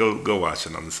reaction, go watch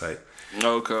it on the site.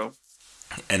 Okay.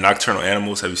 And Nocturnal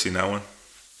Animals, have you seen that one?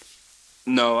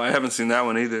 No, I haven't seen that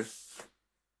one either.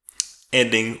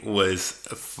 Ending was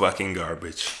fucking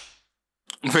garbage.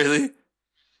 Really?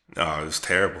 No, it was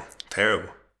terrible. Terrible.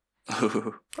 I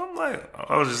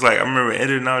was just like, I remember it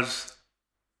ended and I was just,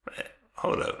 man,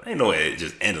 hold up. Ain't no way it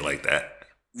just ended like that.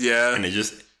 Yeah. And it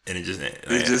just ended.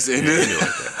 It just ended like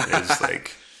that. It was just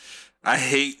like, I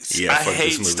hate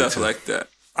stuff like that.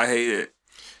 I hate it.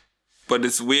 But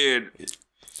it's weird.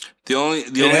 The only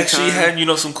actually had,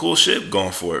 some cool shit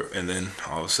going for it, and then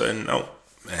all of a sudden, no,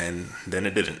 and then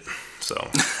it didn't. So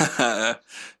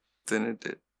then it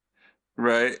did.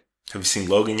 Right. Have you seen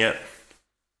Logan yet?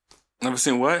 Never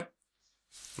seen what?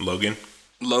 Logan.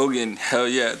 Hell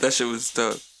yeah, that shit was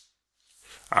dope.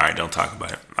 All right, don't talk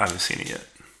about it. I haven't seen it yet.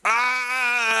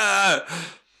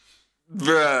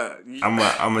 Bruh. I'm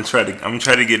gonna try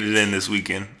to get it in this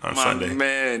weekend on Sunday.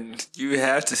 Man, you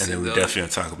have to see it. And then we're definitely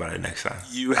gonna talk about it next time.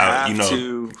 You have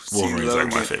to Wolverine's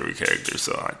like my favorite character,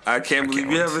 so I can't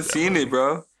believe you haven't seen it,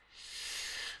 bro.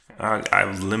 I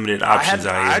have limited options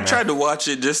out here. I tried to watch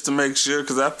it just to make sure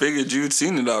because I figured you'd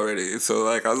seen it already. So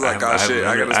I was like, I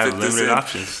gotta fit this in.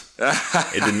 Options.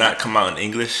 It did not come out in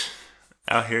English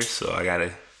out here, so I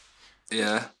gotta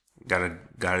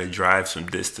drive some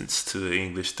distance to the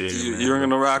English theater. You're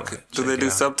gonna rock. Do they do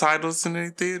subtitles in any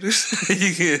theaters?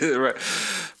 Right.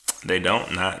 They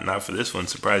don't. Not for this one,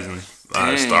 surprisingly.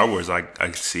 Star Wars, I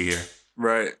could see here.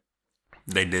 Right.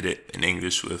 They did it in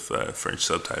English with French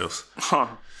subtitles. Huh.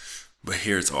 But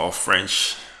here it's all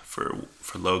French for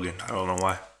Logan. I don't know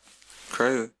why.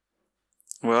 Crazy.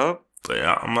 Well. But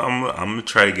yeah, I'm gonna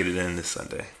try to get it in this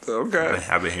Sunday. Okay.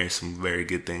 I've been hearing some very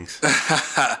good things.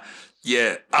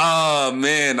 Yeah. Oh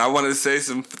man, I want to say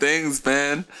some things,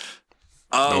 man.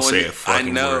 Don't say a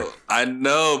fucking word. I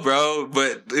know, bro.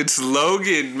 But it's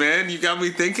Logan, man. You got me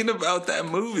thinking about that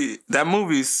movie. That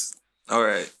movie's all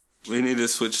right. We need to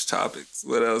switch topics.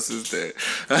 What else is there?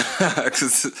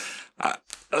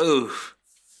 Oof.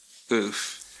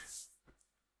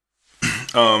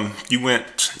 You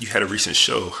had a recent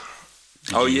show.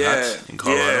 In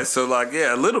Colorado? Yeah. So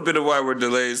a little bit of why we're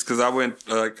delays because I went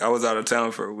I was out of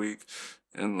town for a week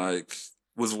and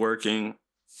was working.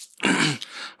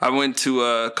 I went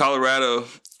to Colorado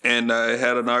and I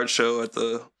had an art show at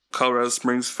the Colorado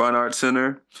Springs Fine Arts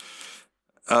Center.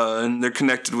 And they're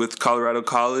connected with Colorado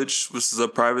College, which is a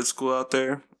private school out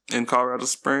there in Colorado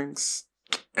Springs.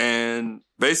 And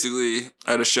basically,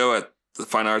 I had a show at the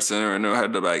Fine Arts Center, and I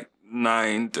had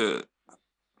 9 to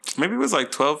maybe it was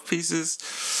 12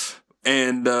 pieces,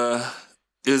 and it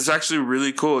was actually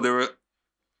really cool. It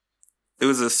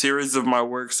was a series of my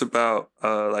works about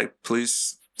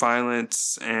police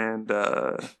violence and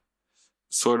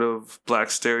sort of black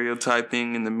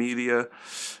stereotyping in the media,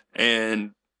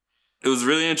 and it was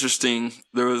really interesting.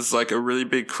 There was a really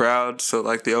big crowd, so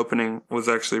the opening was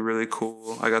actually really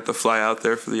cool. I got to fly out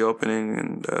there for the opening,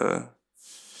 and I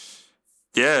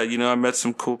met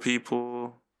some cool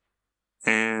people,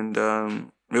 and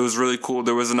it was really cool.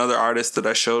 There was another artist that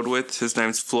I showed with. His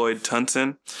name's Floyd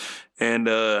Tunson, and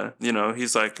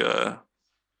he's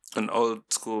an old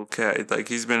school cat.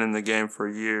 He's been in the game for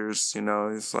years.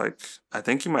 He's I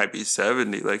think he might be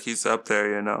 70. He's up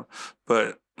there.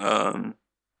 But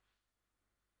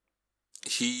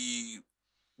he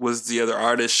was the other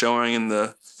artist showing in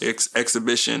the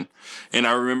exhibition. And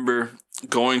I remember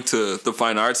going to the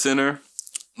Fine Arts Center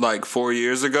 4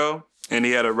 years ago, and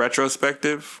he had a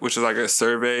retrospective, which is a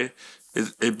survey.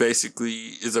 It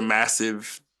basically is a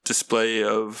massive display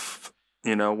of,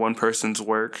 one person's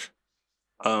work,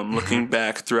 looking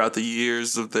back throughout the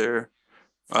years of their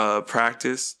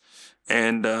practice.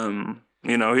 And,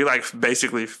 he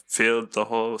basically filled the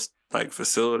whole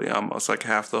facility, almost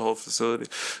half the whole facility,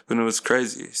 and it was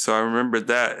crazy. So I remembered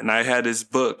that, and I had his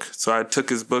book, so I took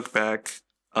his book back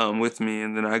with me,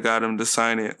 and then I got him to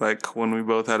sign it when we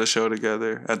both had a show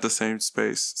together at the same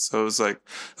space. So it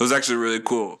was actually really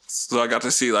cool. So I got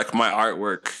to see my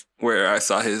artwork where I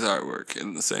saw his artwork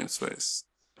in the same space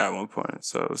at one point.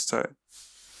 So it was tight.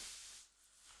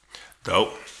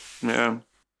 Dope. Yeah.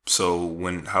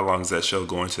 So how long is that show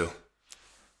going to?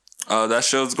 That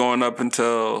show's going up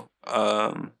until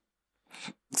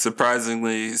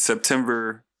surprisingly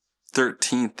September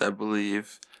 13th, I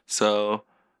believe. So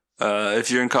if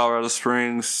you're in Colorado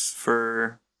Springs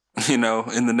for in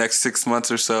the next 6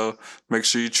 months or so, make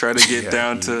sure you try to get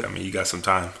down to. I mean, you got some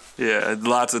time. Yeah,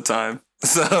 lots of time.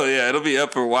 So yeah, it'll be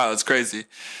up for a while. It's crazy.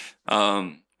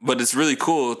 But it's really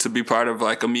cool to be part of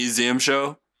like a museum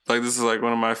show. Like this is like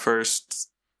one of my first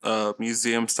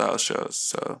museum style shows.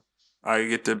 So I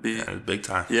get to be big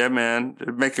time. Yeah, man.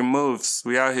 They're making moves.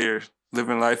 We out here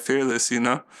living life fearless,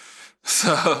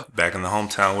 So back in the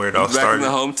hometown where it all started. Back in the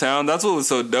hometown. That's what was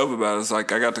so dope about it. It's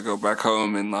like I got to go back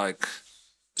home and like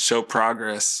show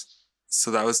progress.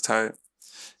 So that was tight.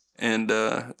 And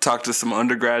talked to some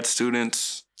undergrad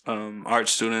students, art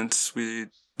students. We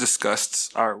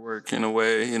discussed artwork in a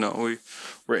way, we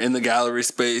were in the gallery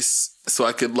space so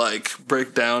I could like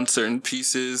break down certain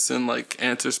pieces and like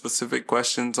answer specific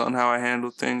questions on how I handle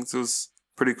things. It was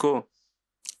pretty cool.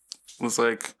 It was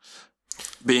like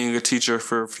being a teacher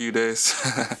for a few days.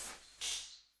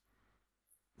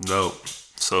 Dope.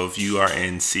 So if you are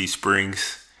in Sea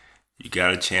Springs, you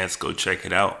got a chance, go check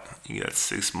it out. You got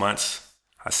 6 months.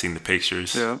 I seen the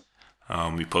pictures. Yeah.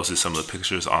 We posted some of the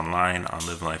pictures online on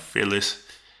Living Life Fearless.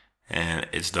 And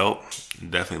it's dope.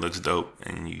 It definitely looks dope.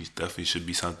 And you definitely should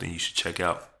be something you should check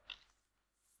out.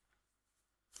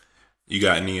 You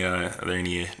got any, are there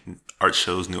any new art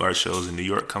shows in New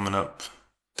York coming up?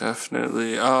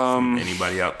 Definitely.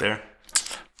 Anybody out there?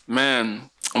 Man,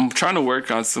 I'm trying to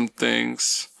work on some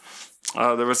things.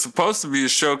 There was supposed to be a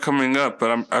show coming up,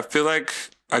 but I feel like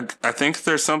I think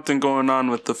there's something going on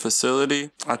with the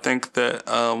facility. I think that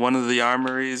one of the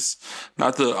armories,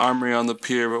 not the armory on the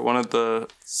pier, but one of the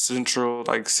central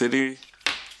like city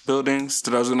buildings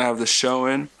that I was going to have the show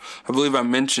in. I believe I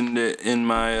mentioned it in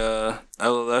my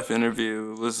LLF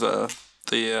interview. It was the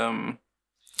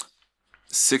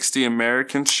 60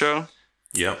 Americans show.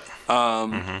 Yep.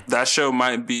 That show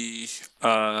might be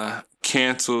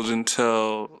canceled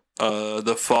until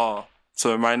the fall.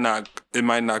 So it might not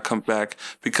come back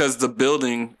because the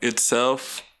building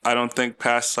itself, I don't think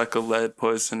passed like a lead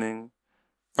poisoning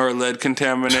or lead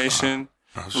contamination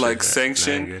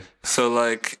sanction. So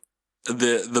like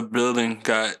the building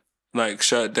got like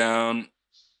shut down.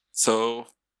 So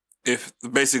if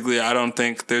basically I don't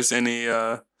think there's any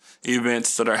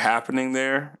events that are happening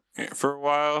there for a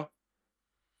while.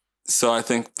 So I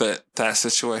think that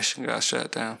situation got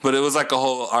shut down. But it was like a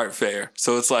whole art fair.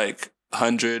 So it's like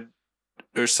 100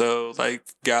 or so like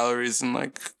galleries and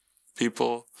like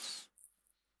people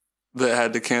that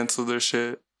had to cancel their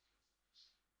shit.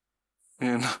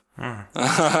 So,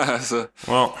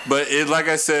 but it, like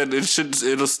I said,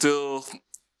 it'll still,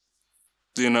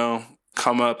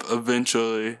 come up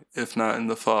eventually, if not in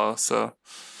the fall. So,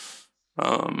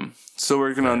 still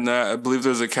working on that. I believe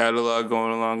there's a catalog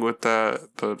going along with that,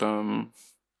 but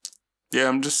yeah,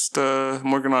 I'm just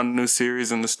I'm working on a new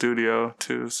series in the studio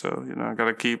too. So I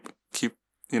gotta keep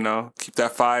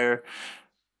that fire,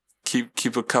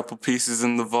 keep a couple pieces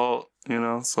in the vault,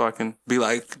 so I can be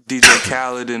like DJ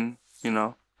Khaled and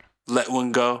let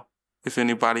one go if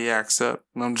anybody acts up.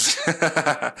 And I'm just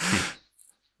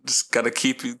just gotta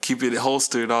keep it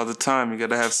holstered all the time. You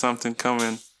gotta have something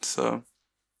coming. So,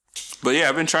 but yeah,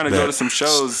 I've been trying to go to some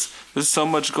shows. There's so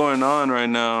much going on right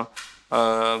now.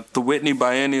 The Whitney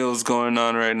Biennial is going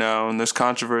on right now, and there's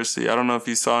controversy. I don't know if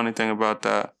you saw anything about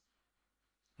that.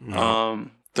 No.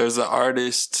 There's an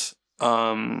artist,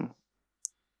 a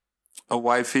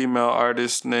white female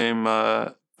artist named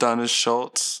Dana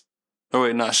Schultz. Oh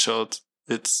wait, not Schultz.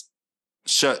 It's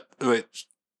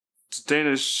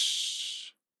Dana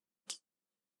Schutz.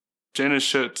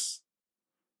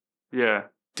 Yeah,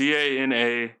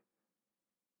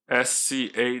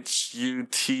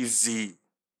 DANASCHUTZ.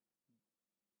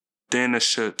 Dana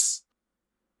Schutz.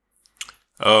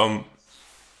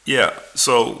 Yeah.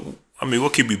 So I mean, we'll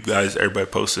keep you guys, everybody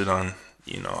posted on,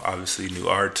 obviously new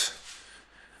art,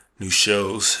 new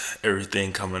shows,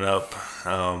 everything coming up.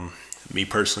 Me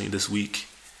personally, this week,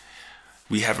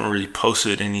 we haven't really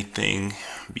posted anything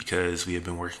because we have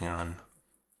been working on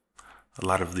a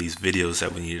lot of these videos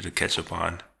that we needed to catch up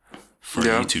on for the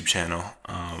YouTube channel.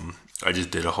 I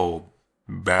just did a whole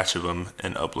batch of them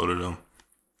and uploaded them.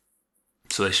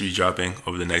 So they should be dropping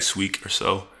over the next week or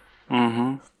so.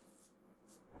 Mm-hmm.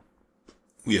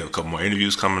 We have a couple more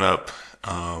interviews coming up.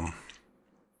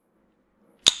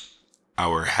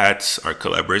 Our hats, our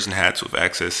collaboration hats with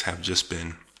Access have just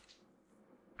been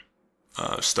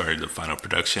started the final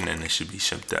production, and they should be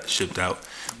shipped out.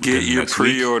 Get your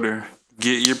pre-order.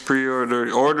 Get your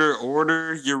pre-order.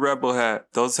 Order your Rebel hat.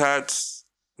 Those hats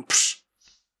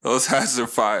are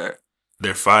fire.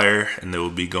 they're fire, and they will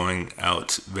be going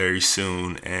out very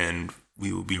soon, and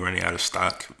we will be running out of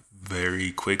stock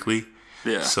very quickly.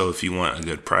 Yeah. So if you want a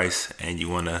good price and you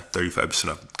want a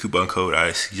 35% off coupon code,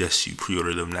 I suggest you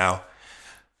pre-order them now.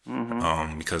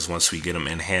 Mm-hmm. Because once we get them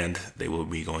in hand, they will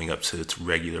be going up to its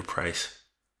regular price.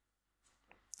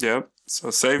 Yep.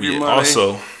 So save your money.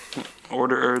 Also,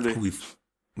 order early.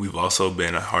 We've also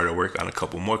been hard at work on a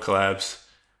couple more collabs.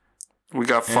 We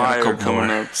got fire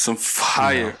coming up. Some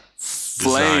fire. Flames.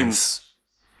 Designs.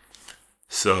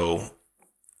 So,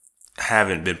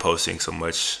 haven't been posting so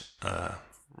much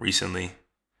recently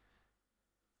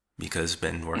because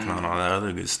been working on all that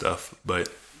other good stuff. But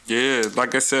yeah,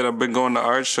 like I said, I've been going to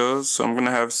art shows, so I'm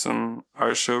gonna have some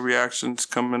art show reactions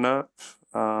coming up.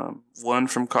 One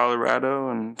from Colorado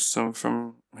and some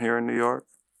from here in New York.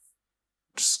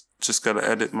 Just gotta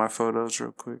edit my photos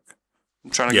real quick.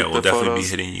 I'm trying to get the photos. Yeah, we'll definitely be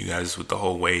hitting you guys with the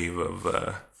whole wave of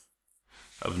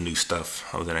new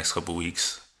stuff over the next couple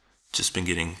weeks. Just been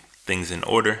getting things in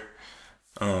order.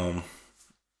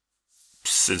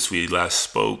 Since we last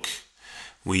spoke,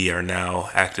 we are now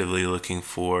actively looking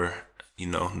for,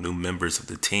 new members of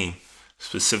the team,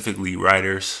 specifically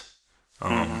writers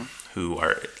who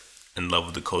are in love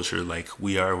with the culture like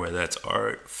we are, whether that's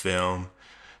art, film,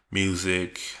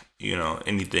 music,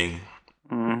 anything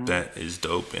that is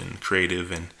dope and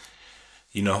creative and,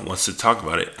 wants to talk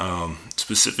about it.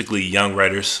 Specifically young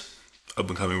writers,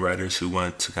 up-and-coming writers who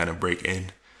want to kind of break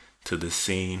in to the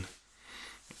scene.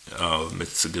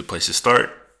 It's a good place to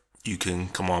start. You can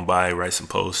come on by, write some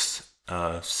posts,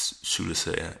 shoot us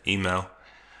an email,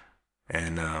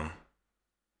 and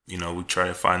we try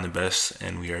to find the best,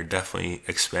 and we are definitely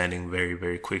expanding very,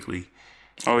 very quickly.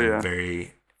 Oh yeah,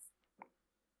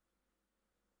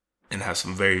 and have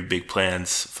some very big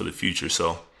plans for the future.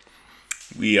 So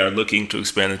we are looking to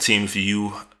expand the team. If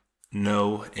you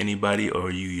know anybody or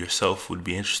you yourself would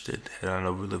be interested, head on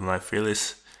over to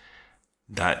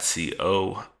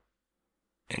livinglifefearless.co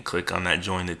and click on that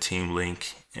join the team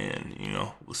link, and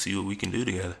we'll see what we can do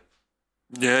together.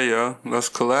 Yeah, let's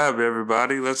collab,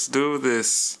 everybody. Let's do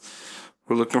this.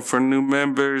 We're looking for new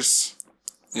members.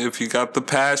 If you got the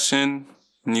passion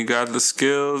and you got the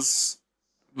skills,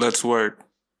 let's work.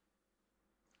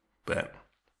 But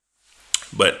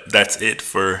that's it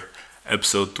for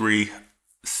episode 3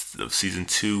 of season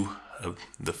 2 of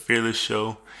The Fearless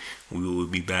Show. We will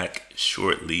be back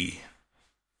shortly.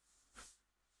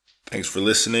 Thanks for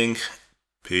listening.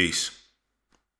 Peace.